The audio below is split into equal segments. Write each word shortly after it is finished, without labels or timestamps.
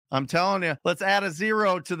I'm telling you, let's add a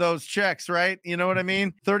zero to those checks, right? You know what I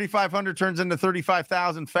mean? 3,500 turns into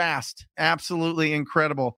 35,000 fast. Absolutely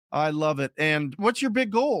incredible. I love it. And what's your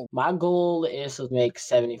big goal? My goal is to make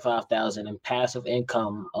 $75,000 in passive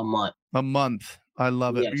income a month. A month. I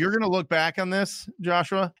love it. Yes. You're going to look back on this,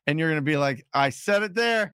 Joshua, and you're going to be like, I said it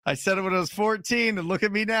there. I said it when I was 14, and look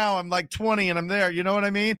at me now. I'm like 20 and I'm there. You know what I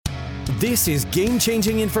mean? This is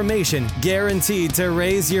game-changing information guaranteed to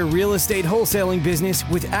raise your real estate wholesaling business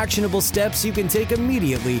with actionable steps you can take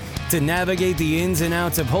immediately to navigate the ins and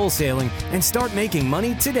outs of wholesaling and start making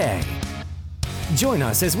money today. Join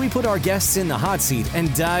us as we put our guests in the hot seat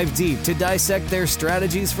and dive deep to dissect their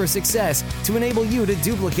strategies for success to enable you to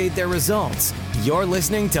duplicate their results. You're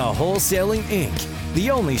listening to Wholesaling Inc.,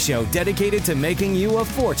 the only show dedicated to making you a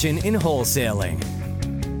fortune in wholesaling.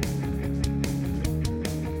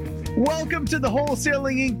 Welcome to the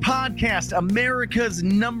Wholesaling Inc. podcast, America's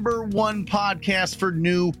 #1 podcast for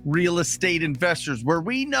new real estate investors, where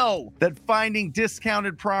we know that finding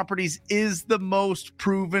discounted properties is the most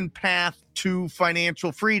proven path to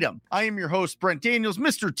financial freedom. I am your host, Brent Daniels,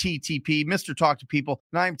 Mr. TTP, Mr. Talk to People,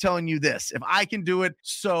 and I'm telling you this, if I can do it,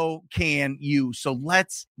 so can you. So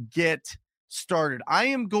let's get started. I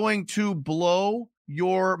am going to blow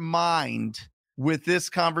your mind with this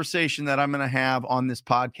conversation that I'm going to have on this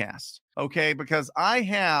podcast. Okay, because I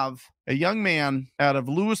have a young man out of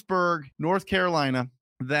Lewisburg, North Carolina,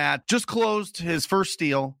 that just closed his first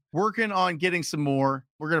deal, working on getting some more.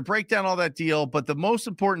 We're going to break down all that deal. But the most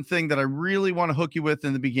important thing that I really want to hook you with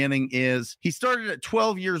in the beginning is he started at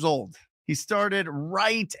 12 years old. He started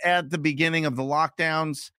right at the beginning of the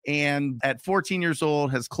lockdowns, and at 14 years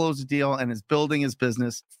old has closed a deal and is building his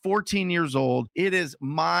business. 14 years old. It is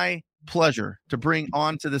my pleasure to bring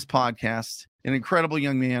onto this podcast an incredible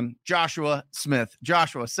young man, Joshua Smith.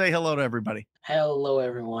 Joshua, say hello to everybody. Hello,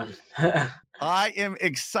 everyone. I am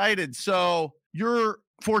excited. So you're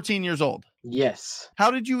 14 years old. Yes. How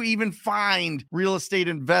did you even find real estate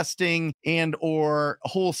investing and or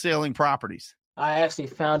wholesaling properties? I actually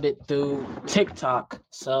found it through TikTok.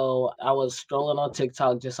 So I was scrolling on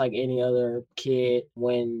TikTok just like any other kid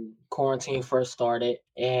when quarantine first started,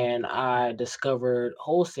 and I discovered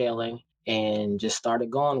wholesaling and just started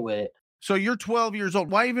going with it. So you're 12 years old.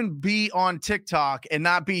 Why even be on TikTok and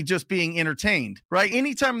not be just being entertained, right?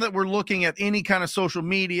 Anytime that we're looking at any kind of social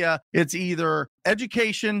media, it's either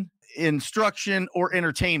education, instruction, or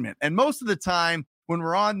entertainment. And most of the time, when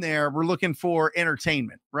we're on there, we're looking for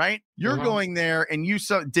entertainment, right? You're going there and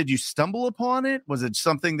did you stumble upon it? Was it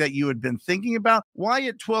something that you had been thinking about? Why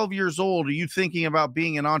at 12 years old are you thinking about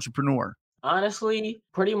being an entrepreneur? Honestly,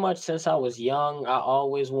 pretty much since I was young, I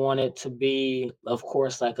always wanted to be, of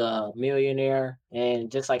course, like a millionaire and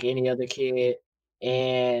just like any other kid.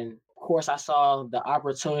 And of course, I saw the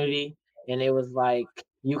opportunity, and it was like,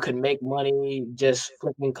 you could make money just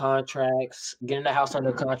flipping contracts, getting the house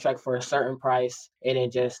under contract for a certain price, and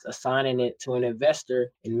then just assigning it to an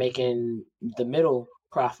investor and making the middle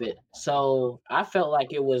profit. So I felt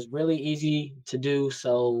like it was really easy to do.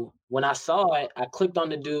 So when I saw it, I clicked on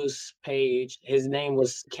the dude's page. His name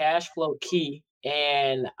was Cashflow Key.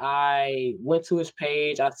 And I went to his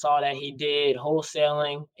page. I saw that he did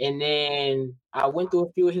wholesaling. And then I went through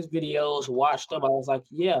a few of his videos, watched them. I was like,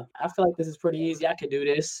 yeah, I feel like this is pretty easy. I could do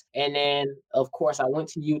this. And then, of course, I went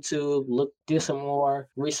to YouTube, did some more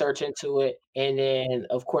research into it. And then,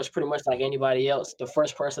 of course, pretty much like anybody else, the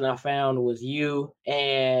first person I found was you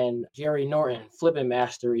and Jerry Norton, Flipping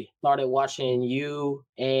Mastery. Started watching you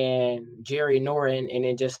and Jerry Norton, and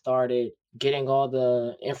then just started getting all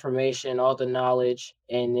the information, all the knowledge,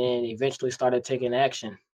 and then eventually started taking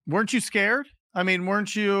action. Weren't you scared? I mean,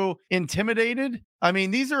 weren't you intimidated? I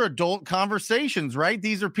mean, these are adult conversations, right?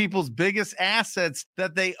 These are people's biggest assets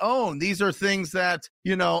that they own. These are things that,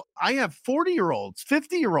 you know, I have 40-year-olds,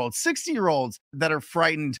 50-year-olds, 60-year-olds that are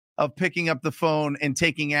frightened of picking up the phone and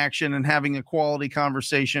taking action and having a quality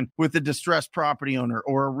conversation with a distressed property owner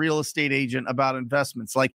or a real estate agent about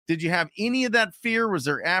investments. Like, did you have any of that fear? Was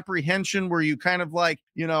there apprehension? Were you kind of like,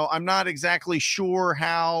 you know, I'm not exactly sure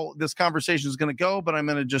how this conversation is going to go, but I'm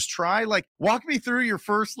going to just try? Like, walk me through your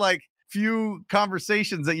first, few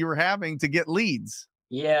conversations that you were having to get leads.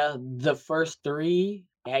 Yeah, the first 3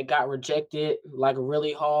 I got rejected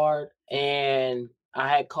really hard, and I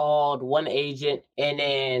had called one agent, and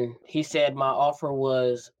then he said my offer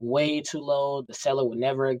was way too low. The seller would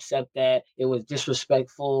never accept that. It was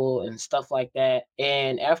disrespectful and stuff like that.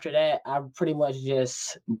 And after that, I pretty much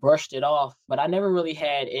just brushed it off. But I never really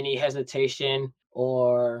had any hesitation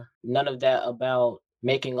or none of that about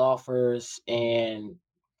making offers and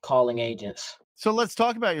calling agents. So let's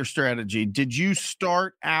talk about your strategy. Did you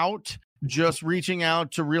start out just reaching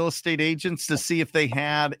out to real estate agents to see if they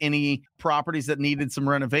had any properties that needed some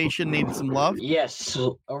renovation, needed some love? Yes.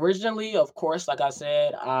 So originally, of course, like I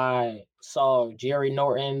said, I saw Jerry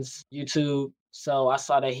Norton's YouTube. So I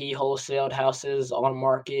saw that he wholesaled houses on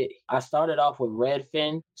market. I started off with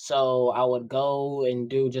Redfin. So I would go and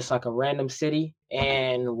do just like a random city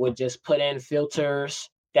and would just put in filters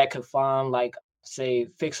that could find like say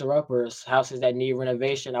fixer uppers, houses that need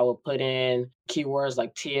renovation. I would put in keywords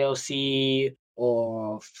like TLC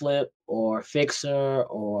or flip or fixer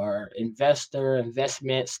or investor,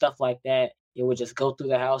 investment, stuff like that. It would just go through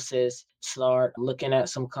the houses, start looking at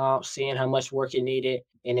some comps, seeing how much work it needed,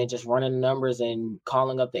 and then just running the numbers and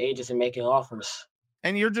calling up the agents and making offers.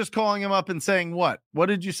 And you're just calling them up and saying what? What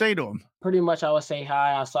did you say to them? Pretty much I would say,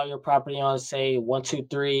 hi, I saw your property on, say,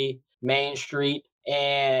 123 Main Street,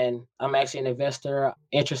 and I'm actually an investor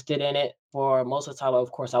interested in it. For most of the time,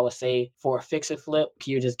 of course, I would say for a fix and flip,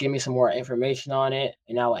 can you just give me some more information on it?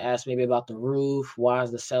 And I would ask maybe about the roof. Why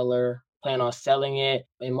is the seller plan on selling it?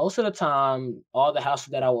 And most of the time, all the houses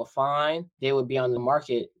that I would find, they would be on the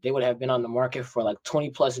market. They would have been on the market for like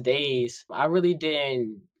 20 plus days. I really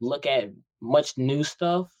didn't look at much new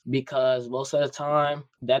stuff because most of the time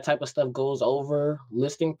that type of stuff goes over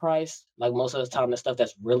listing price. Like most of the time, the stuff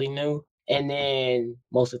that's really new. And then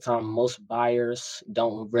most of the time, most buyers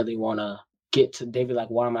don't really want to they be like,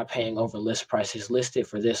 why am I paying over list price? It's listed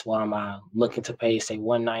for this. Why am I looking to pay, say,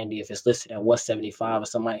 190 if it's listed at 175 or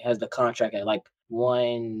somebody has the contract at like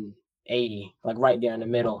 180, like right there in the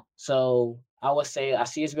middle. So I would say I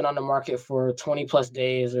see it's been on the market for 20 plus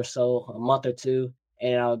days or so, a month or two.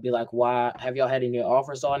 And I would be like, why have y'all had any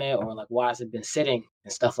offers on it? Or like, why has it been sitting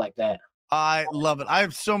and stuff like that? I love it. I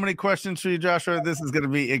have so many questions for you, Joshua. This is going to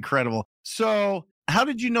be incredible. So how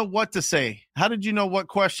did you know what to say? How did you know what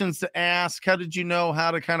questions to ask? How did you know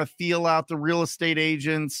how to kind of feel out the real estate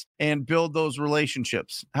agents and build those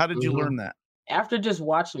relationships? How did you learn that? After just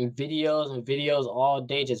watching videos and videos all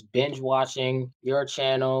day, just binge watching your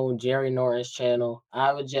channel, Jerry Norton's channel,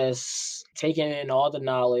 I was just taking in all the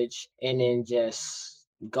knowledge and then just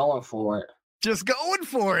going for it. Just going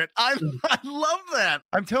for it. I love that.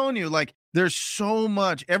 I'm telling you, like, there's so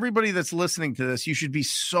much. Everybody that's listening to this, you should be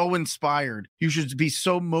so inspired. You should be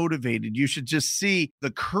so motivated. You should just see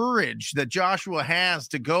the courage that Joshua has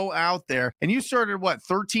to go out there. And you started, what,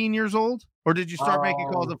 13 years old? Or did you start making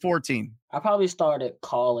calls at 14? I probably started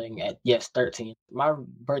calling at, 13. My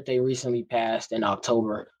birthday recently passed in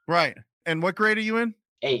October. Right. And what grade are you in?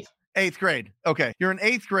 8th. 8th grade. Okay. You're in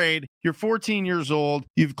 8th grade. You're 14 years old.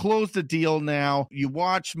 You've closed a deal now. You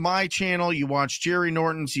watch my channel. You watch Jerry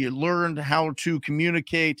Norton's. You learned how to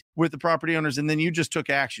communicate with the property owners. And then you just took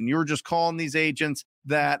action. You were just calling these agents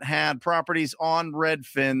that had properties on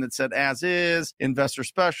Redfin that said as is, investor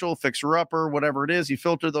special, fixer upper, whatever it is. You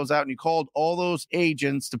filtered those out and you called all those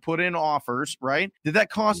agents to put in offers, right? Did that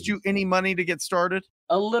cost you any money to get started?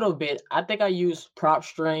 A little bit. I think I used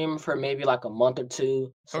PropStream for maybe like a month or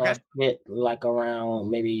two. So I spent like around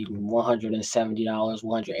maybe $170,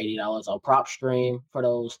 $180 on PropStream for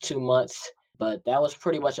those 2 months. But that was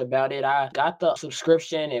pretty much about it. I got the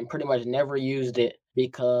subscription and pretty much never used it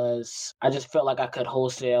because I just felt like I could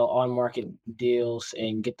wholesale on market deals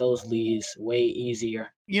and get those leads way easier.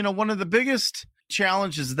 You know, one of the biggest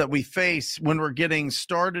challenges that we face when we're getting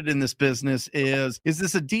started in this business is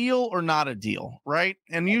this a deal or not a deal, right?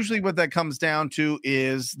 And usually what that comes down to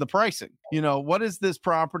is the pricing. You know, what is this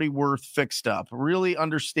property worth fixed up? Really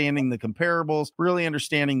understanding the comparables, really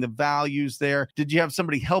understanding the values there. Did you have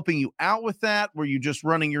somebody helping you out with that? Were you just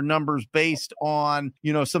running your numbers based on,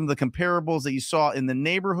 you know, some of the comparables that you saw in the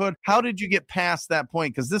neighborhood? How did you get past that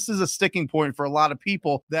point? Because this is a sticking point for a lot of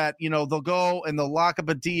people that, you know, they'll go and they'll lock up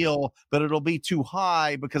a deal, but it'll be too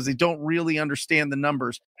high because they don't really understand the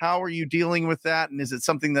numbers. How are you dealing with that? And is it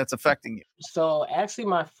something that's affecting you? So actually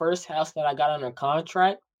my first house that I got under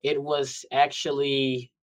contract, it was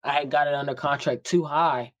actually, I had got it under contract too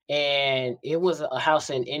high. And it was a house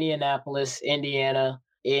in Indianapolis, Indiana.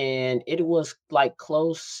 And it was like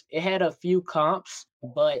close. It had a few comps,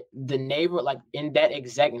 but the neighbor, like in that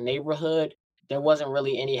exact neighborhood, there wasn't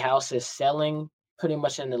really any houses selling pretty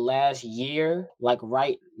much in the last year, like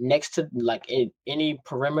right next to like in any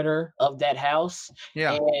perimeter of that house.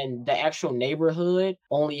 Yeah. And the actual neighborhood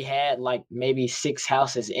only had like maybe 6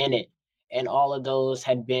 houses in it. And all of those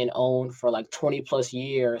had been owned for like 20 plus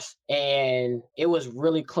years. And it was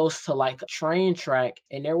really close to like a train track.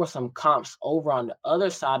 And there were some comps over on the other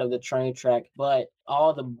side of the train track. But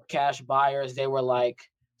all the cash buyers, they were like,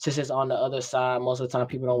 since it's on the other side, most of the time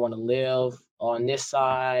people don't want to live on this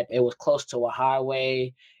side. It was close to a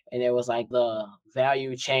highway. And it was like the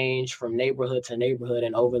value change from neighborhood to neighborhood,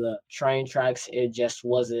 and over the train tracks, it just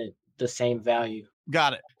wasn't the same value.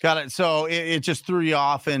 Got it. Got it. So it just threw you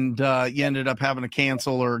off and you ended up having to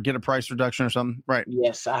cancel or get a price reduction or something. Right.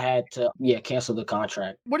 Yes, I had to, cancel the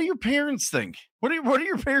contract. What do your parents think? What are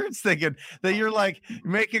your parents thinking that you're like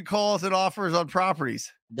making calls and offers on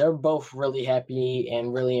properties? They're both really happy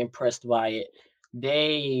and really impressed by it.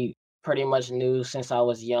 They pretty much knew since I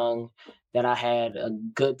was young that I had a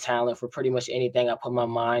good talent for pretty much anything I put my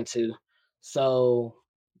mind to. So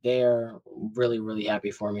they're really, really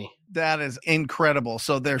happy for me. That is incredible.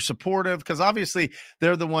 So they're supportive because obviously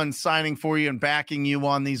they're the ones signing for you and backing you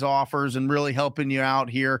on these offers and really helping you out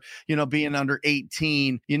here. You know, being under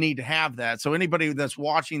 18, you need to have that. So anybody that's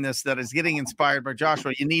watching this that is getting inspired by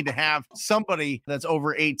Joshua, you need to have somebody that's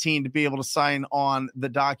over 18 to be able to sign on the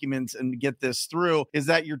documents and get this through. Is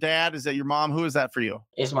that your dad? Is that your mom? Who is that for you?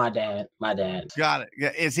 It's my dad. My dad. Got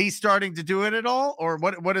it. Is he starting to do it at all? Or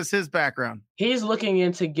what is his background? He's looking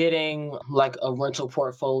into getting like a rental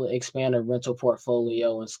portfolio, expand a rental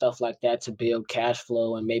portfolio and stuff like that to build cash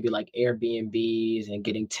flow, and maybe like Airbnbs and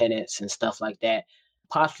getting tenants and stuff like that.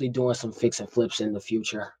 Possibly doing some fix and flips in the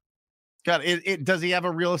future. Got it. Does he have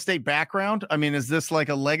a real estate background? I mean, is this like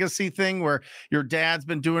a legacy thing where your dad's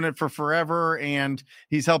been doing it for forever and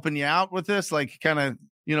he's helping you out with this, like kind of,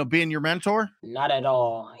 being your mentor? Not at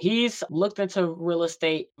all. He's looked into real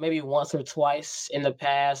estate maybe once or twice in the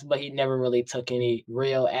past, but he never really took any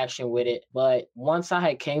real action with it. But once I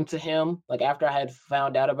had came to him, like after I had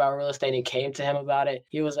found out about real estate and came to him about it,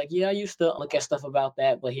 he was like, yeah, I used to look at stuff about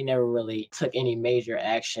that, but he never really took any major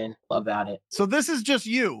action about it. So this is just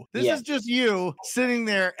you. This is just you sitting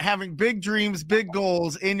there having big dreams, big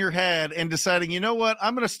goals in your head and deciding, you know what?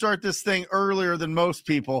 I'm going to start this thing earlier than most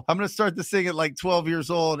people. I'm going to start this thing at like 12 years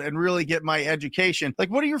old and really get my education.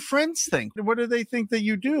 Like, what do your friends think? What do they think that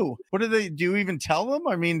you do? Do you even tell them?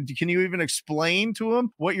 I mean, can you even explain to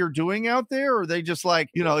them what you're doing out there? Or are they just like,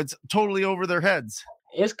 it's totally over their heads?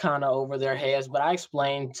 It's kind of over their heads, but I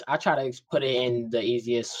try to put it in the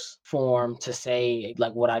easiest form to say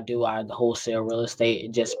like what I do. I wholesale real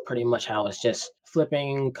estate, just pretty much how it's just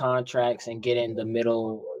flipping contracts and getting the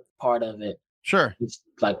middle part of it. Sure. It's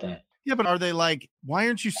like that. Yeah, but are they like, why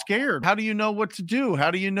aren't you scared? How do you know what to do? How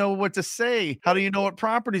do you know what to say? How do you know what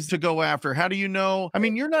properties to go after? How do you know? I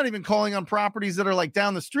mean, you're not even calling on properties that are like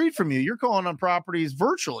down the street from you. You're calling on properties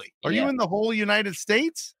virtually. Are you in the whole United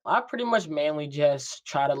States? I pretty much mainly just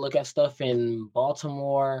try to look at stuff in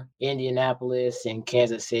Baltimore, Indianapolis, and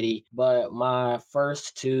Kansas City. But my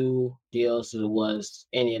first two deals was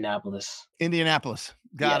Indianapolis.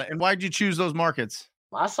 Got it. And why'd you choose those markets?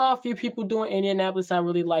 I saw a few people doing Indianapolis. I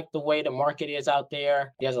really like the way the market is out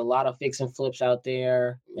there. There's a lot of fix and flips out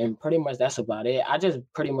there. And pretty much that's about it. I just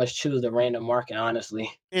pretty much choose the random market,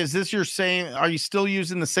 honestly. Is this are you still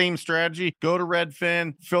using the same strategy? Go to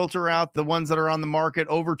Redfin, filter out the ones that are on the market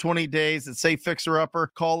over 20 days that say fixer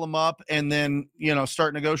upper, call them up, and then,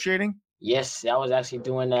 start negotiating? Yes, I was actually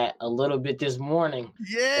doing that a little bit this morning.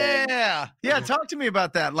 Yeah. Talk to me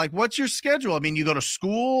about that. Like, what's your schedule? I mean, you go to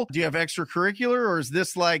school? Do you have extracurricular, or is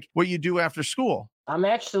this like what you do after school? I'm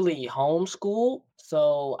actually homeschooled,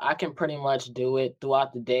 so I can pretty much do it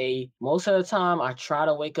throughout the day. Most of the time, I try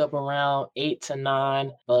to wake up around 8 to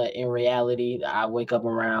 9, but in reality, I wake up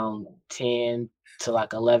around 10 to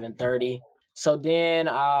like 11:30. So then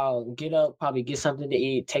I'll get up, probably get something to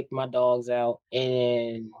eat, take my dogs out,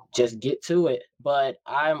 and just get to it. But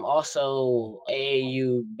I'm also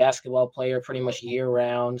AAU basketball player pretty much year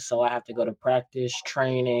round. So I have to go to practice,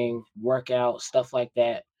 training, workout, stuff like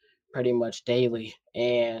that pretty much daily.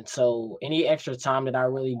 And so any extra time that I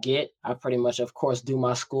really get, I pretty much, of course, do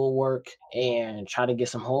my schoolwork and try to get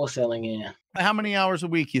some wholesaling in. How many hours a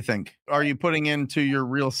week you think are you putting into your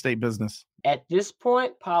real estate business? At this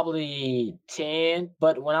point, probably 10.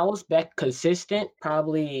 But when I was back consistent,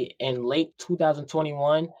 probably in late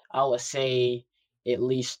 2021, I would say at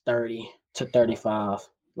least 30 to 35.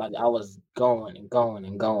 Like I was going and going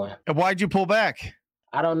and going. And why'd you pull back?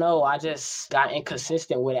 I don't know. I just got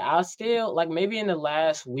inconsistent with it. I still, like maybe in the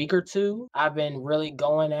last week or two, I've been really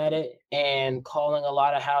going at it and calling a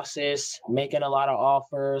lot of houses, making a lot of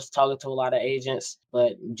offers, talking to a lot of agents,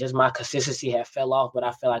 but just my consistency had fell off, but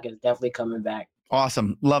I feel like it's definitely coming back.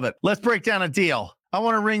 Awesome. Love it. Let's break down a deal. I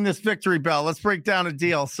want to ring this victory bell. Let's break down a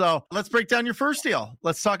deal. So let's break down your first deal.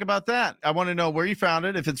 Let's talk about that. I want to know where you found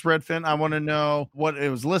it. If it's Redfin, I want to know what it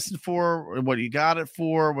was listed for, what you got it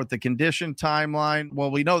for, what the condition, timeline. Well,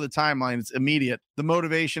 we know the timeline is immediate, the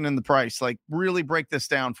motivation and the price. Like really break this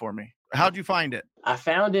down for me. How'd you find it? I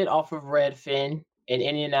found it off of Redfin in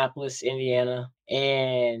Indianapolis, Indiana,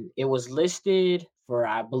 and it was listed for,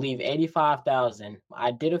 I believe, 85,000.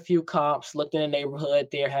 I did a few comps, looked in the neighborhood.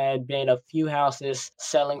 There had been a few houses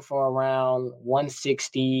selling for around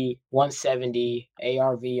 160, 170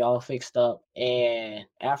 ARV, all fixed up. And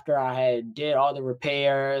after I had did all the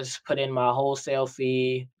repairs, put in my wholesale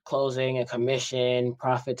fee, closing and commission,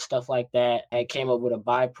 profit, stuff like that, I came up with a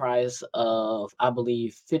buy price of, I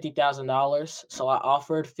believe, $50,000. So I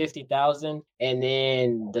offered 50,000, and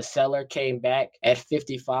then the seller came back at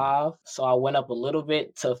 55. So I went up a little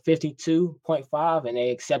bit to 52.5, and they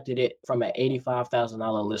accepted it from an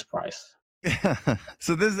 $85,000 list price.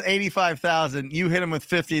 So this is 85,000. You hit them with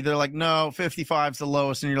 50. They're like, no, 55 is the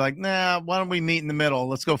lowest. And you're like, nah, why don't we meet in the middle?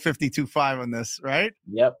 Let's go 52.5 on this, right?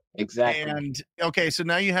 Yep, exactly. And okay, so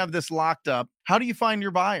now you have this locked up. How do you find your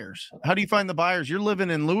buyers? How do you find the buyers? You're living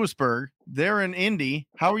in Lewisburg. They're in Indy.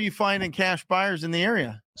 How are you finding cash buyers in the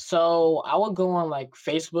area? So I would go on like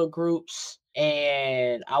Facebook groups,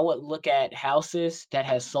 and I would look at houses that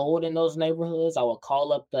has sold in those neighborhoods. I would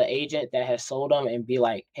call up the agent that has sold them and be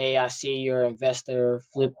like, hey, I see your investor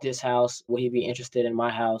flipped this house. Would he be interested in my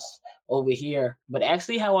house over here? But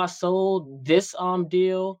actually how I sold this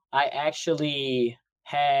deal, I actually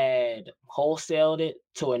had wholesaled it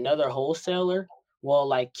to another wholesaler. Well,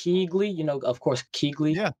 like Keegley, of course,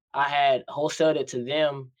 Keegley. Yeah. I had wholesaled it to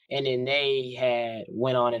them, and then they had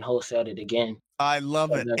went on and wholesaled it again. I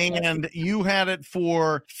love it. And you had it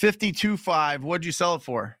for 52.5. What'd you sell it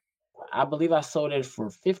for? I believe I sold it for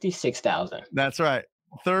 56,000. That's right.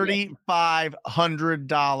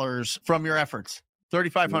 $3,500 from your efforts.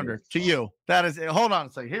 3,500 to you. That is it. Hold on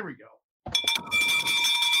a second. Here we go.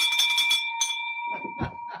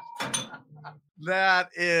 That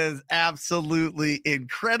is absolutely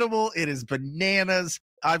incredible. It is bananas.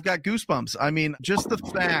 I've got goosebumps. I mean, just the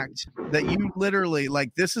fact that you literally,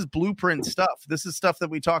 like, this is blueprint stuff. This is stuff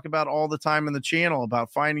that we talk about all the time in the channel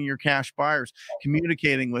about finding your cash buyers,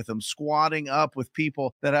 communicating with them, squatting up with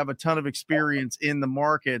people that have a ton of experience in the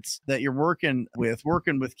markets that you're working with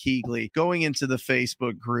Keegley, going into the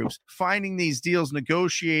Facebook groups, finding these deals,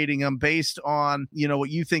 negotiating them based on,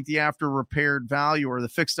 what you think the after repaired value or the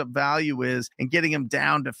fixed up value is, and getting them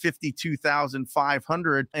down to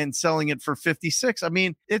 52,500 and selling it for 56. I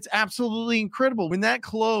mean, it's absolutely incredible. When that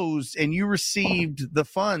closed and you received the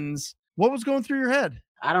funds, what was going through your head?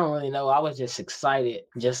 I don't really know. I was just excited,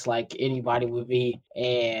 just like anybody would be.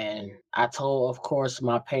 And I told, of course,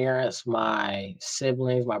 my parents, my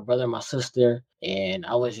siblings, my brother, my sister, and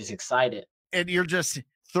I was just excited. And you're just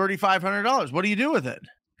 $3,500. What do you do with it?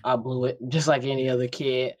 I blew it just like any other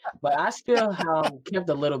kid, but I still kept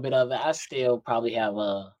a little bit of it. I still probably have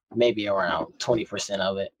maybe around 20%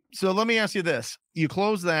 of it. So let me ask you this. You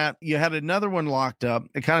closed that. You had another one locked up.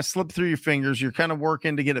 It kind of slipped through your fingers. You're kind of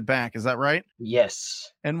working to get it back. Is that right?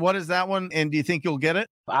 Yes. And what is that one? And do you think you'll get it?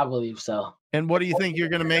 I believe so. And what do you think you're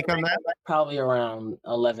going to make on that? Probably around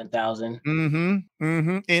 11,000. In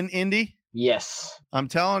Indy? Yes. I'm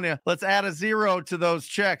telling you, let's add a zero to those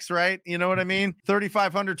checks, right? You know what I mean?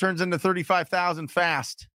 3,500 turns into 35,000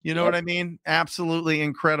 fast. You know what I mean? Absolutely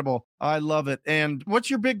incredible. I love it. And what's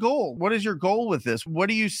your big goal? What is your goal with this? What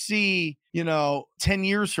do you see, 10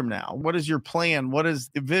 years from now? What is your plan? What is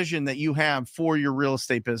the vision that you have for your real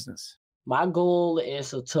estate business? My goal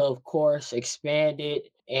is to, of course, expand it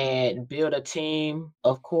and build a team,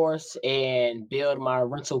 of course, and build my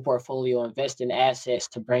rental portfolio, invest in assets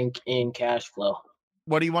to bring in cash flow.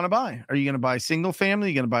 What do you want to buy? Are you going to buy single family? Are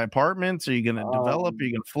you going to buy apartments? Are you going to develop? Are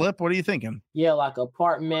you going to flip? What are you thinking? Yeah, like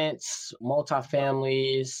apartments,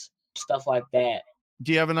 multifamilies, stuff like that.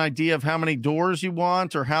 Do you have an idea of how many doors you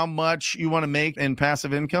want or how much you want to make in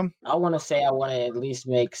passive income? I want to say I want to at least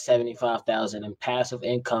make 75,000 in passive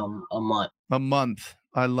income a month. A month.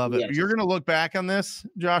 I love it. Yes. You're going to look back on this,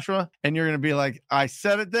 Joshua, and you're going to be like, I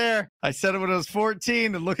said it there. I said it when I was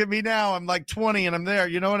 14, and look at me now. I'm like 20 and I'm there.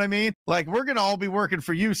 You know what I mean? Like, we're going to all be working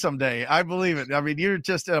for you someday. I believe it. I mean, you're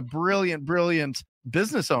just a brilliant, brilliant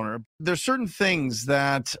business owner. There's certain things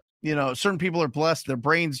that, certain people are blessed. Their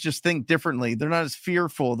brains just think differently. They're not as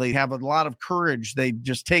fearful. They have a lot of courage. They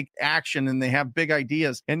just take action and they have big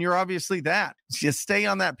ideas. And you're obviously that. Just stay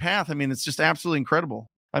on that path. I mean, it's just absolutely incredible.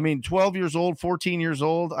 I mean, 12 years old, 14 years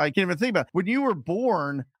old. I can't even think about it. When you were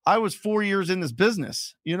born, I was 4 years in this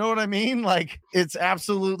business. You know what I mean? Like, it's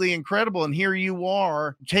absolutely incredible. And here you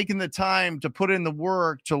are taking the time to put in the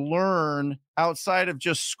work to learn outside of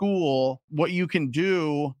just school what you can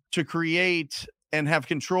do to create and have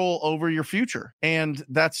control over your future. And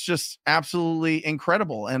that's just absolutely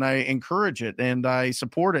incredible. And I encourage it and I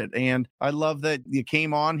support it. And I love that you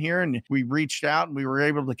came on here and we reached out and we were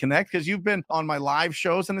able to connect because you've been on my live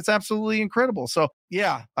shows and it's absolutely incredible. So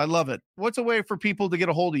Yeah, I love it. What's a way for people to get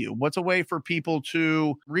a hold of you? What's a way for people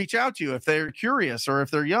to reach out to you if they're curious or if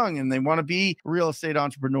they're young and they want to be real estate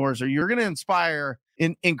entrepreneurs? Or you're going to inspire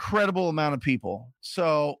an incredible amount of people.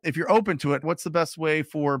 So if you're open to it, what's the best way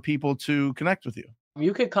for people to connect with you?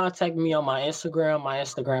 You can contact me on my Instagram. My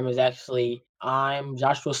Instagram is actually I'm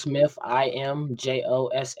Joshua Smith. I am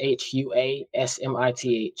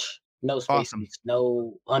JOSHUASMITH. No spaces, Awesome.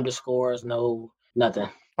 no underscores, no nothing.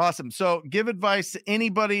 Awesome. So give advice to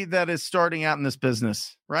anybody that is starting out in this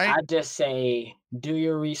business, right? I just say do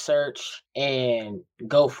your research and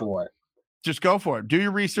go for it. Just go for it. Do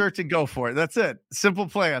your research and go for it. That's it. Simple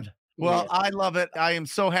plan. Well, Yes. I love it. I am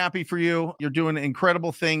so happy for you. You're doing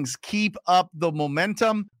incredible things. Keep up the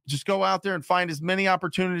momentum. Just go out there and find as many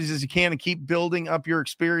opportunities as you can and keep building up your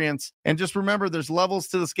experience. And just remember, there's levels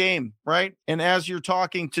to this game, right? And as you're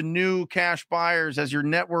talking to new cash buyers, as you're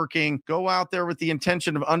networking, go out there with the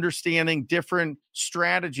intention of understanding different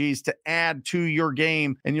strategies to add to your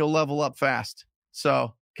game, and you'll level up fast.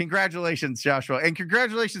 So congratulations, Joshua. And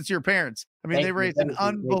congratulations to your parents. I mean, they raised an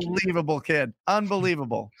unbelievable kid.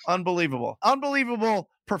 Unbelievable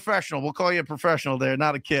professional. We'll call you a professional there,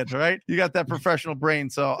 not a kid, right? You got that professional brain.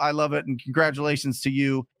 So I love it. And congratulations to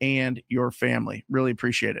you and your family. Really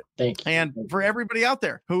appreciate it. Thank you. And for everybody out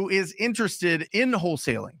there who is interested in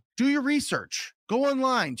wholesaling, do your research. Go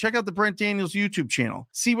online, check out the Brent Daniels YouTube channel,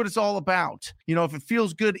 see what it's all about. You know, if it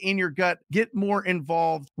feels good in your gut, get more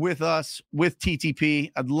involved with us, with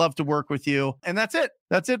TTP. I'd love to work with you. And that's it.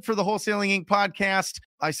 That's it for the Wholesaling Inc. podcast.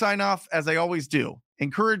 I sign off as I always do,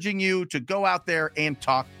 encouraging you to go out there and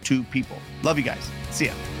talk to people. Love you guys. See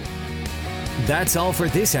ya. That's all for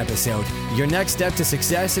this episode. Your next step to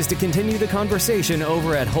success is to continue the conversation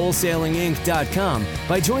over at wholesalinginc.com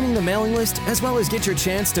by joining the mailing list, as well as get your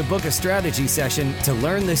chance to book a strategy session to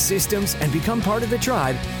learn the systems and become part of the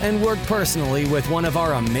tribe and work personally with one of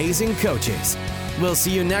our amazing coaches. We'll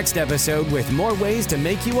see you next episode with more ways to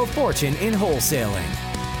make you a fortune in wholesaling.